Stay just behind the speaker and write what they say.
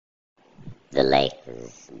The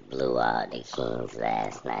Lakers blew out the Kings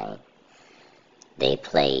last night. They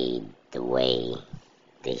played the way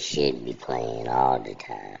they should be playing all the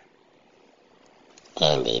time.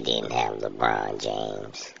 And they didn't have LeBron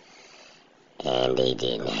James. And they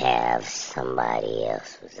didn't have somebody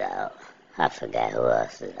else was out. I forgot who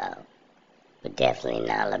else was out. But definitely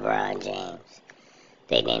not LeBron James.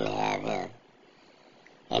 They didn't have him.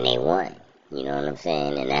 And they won. You know what I'm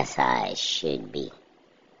saying? And that's how it should be.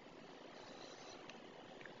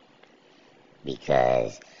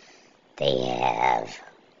 Because they have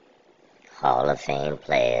Hall of Fame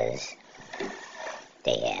players.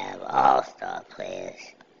 They have all-star players.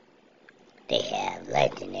 They have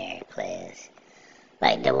legendary players.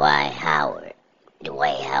 Like Dwight Howard.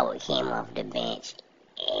 Dwight Howard came off the bench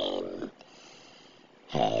and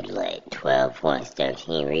had, 12 points,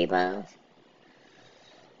 13 rebounds?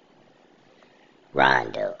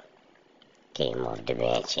 Rondo came off the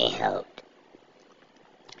bench and helped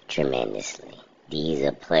tremendously. These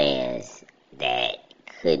are players that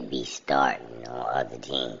could be starting on other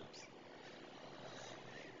teams.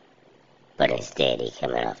 But instead, they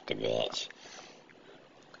coming off the bench.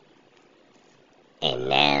 And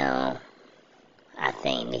now, I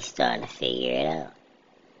think they starting to figure it out.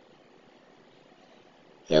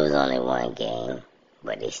 It was only one game,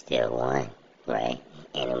 but they still won, right?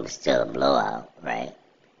 And it was still a blowout, right?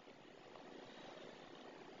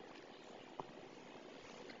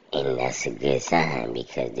 And that's a good sign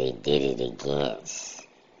because they did it against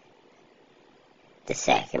the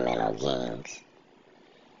Sacramento Kings,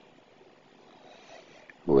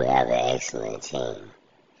 who have an excellent team.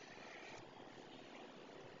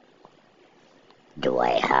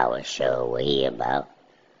 Dwight Howard showed what he about.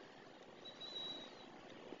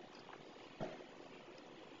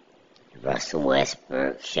 Russell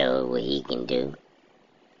Westbrook showed what he can do.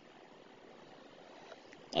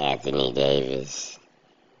 Anthony Davis,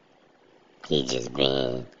 he just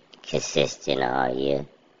been consistent all year.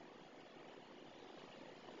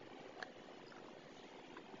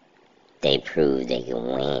 They proved they can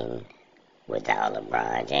win without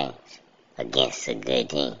LeBron James against a good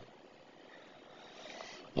team.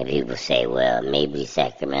 And people say, well, maybe the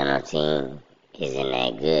Sacramento team isn't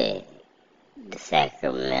that good. The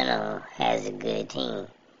Sacramento has a good team.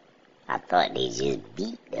 I thought they just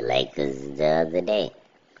beat the Lakers the other day.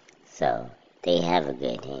 So, they have a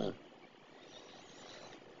good team.